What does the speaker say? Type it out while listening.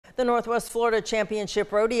The Northwest Florida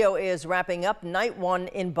Championship Rodeo is wrapping up night one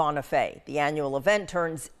in Bonifay. The annual event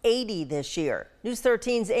turns 80 this year. News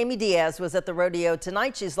 13's Amy Diaz was at the rodeo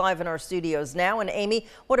tonight. She's live in our studios now. And Amy,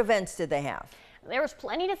 what events did they have? There was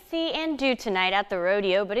plenty to see and do tonight at the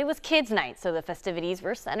rodeo, but it was kids' night, so the festivities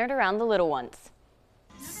were centered around the little ones.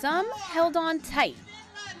 Some held on tight.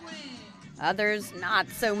 Others not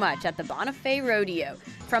so much at the Bonifay Rodeo.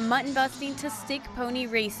 From mutton busting to stick pony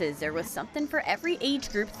races, there was something for every age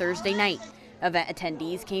group Thursday night. Event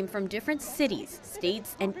attendees came from different cities,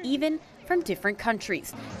 states, and even from different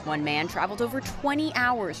countries. One man traveled over 20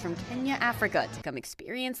 hours from Kenya, Africa to come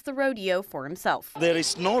experience the rodeo for himself. There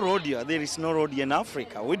is no rodeo. There is no rodeo in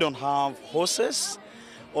Africa. We don't have horses,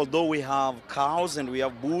 although we have cows and we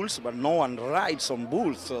have bulls, but no one rides on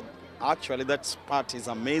bulls. So actually, that part is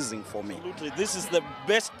amazing for me. Absolutely. This is the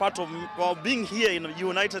best part of being here in the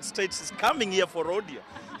United States, is coming here for rodeo.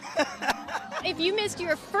 If you missed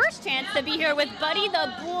your first chance to be here with Buddy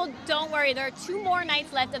the Bull, don't worry. There are 2 more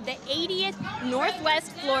nights left of the 80th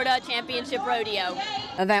Northwest Florida Championship Rodeo.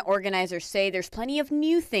 Event organizers say there's plenty of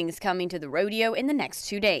new things coming to the rodeo in the next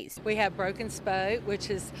 2 days. We have Broken Spoke, which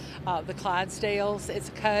is the Clydesdales. It's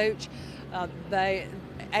a coach.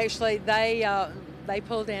 They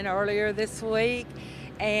pulled in earlier this week,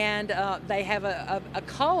 and they have a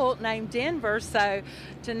colt named Denver. So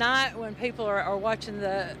tonight, when people are watching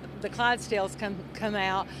the Clydesdales come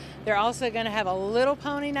out, they're also going to have a little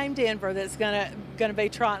pony named Denver that's going to be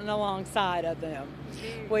trotting alongside of them.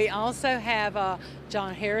 We also have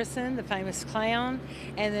John Harrison, the famous clown,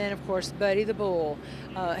 and then of course Buddy the Bull.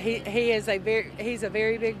 He's a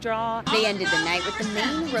very big draw. They ended the night with the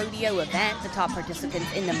main rodeo event. The top participants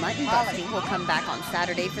in the mutton busting will come back on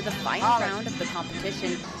Saturday for the final round of the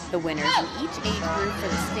competition. The winners in each age group for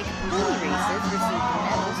the stick pony races received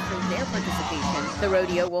medals for their participation. The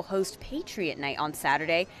rodeo will host Patriot Night on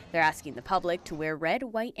Saturday. They're asking the public to wear red,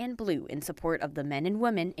 white, and blue in support of the men and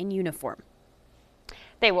women in uniform.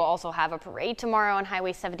 They will also have a parade tomorrow on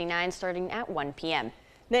Highway 79 starting at 1 p.m.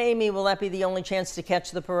 Now, Amy, will that be the only chance to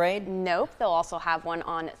catch the parade? Nope, they'll also have one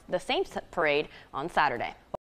on the same parade on Saturday.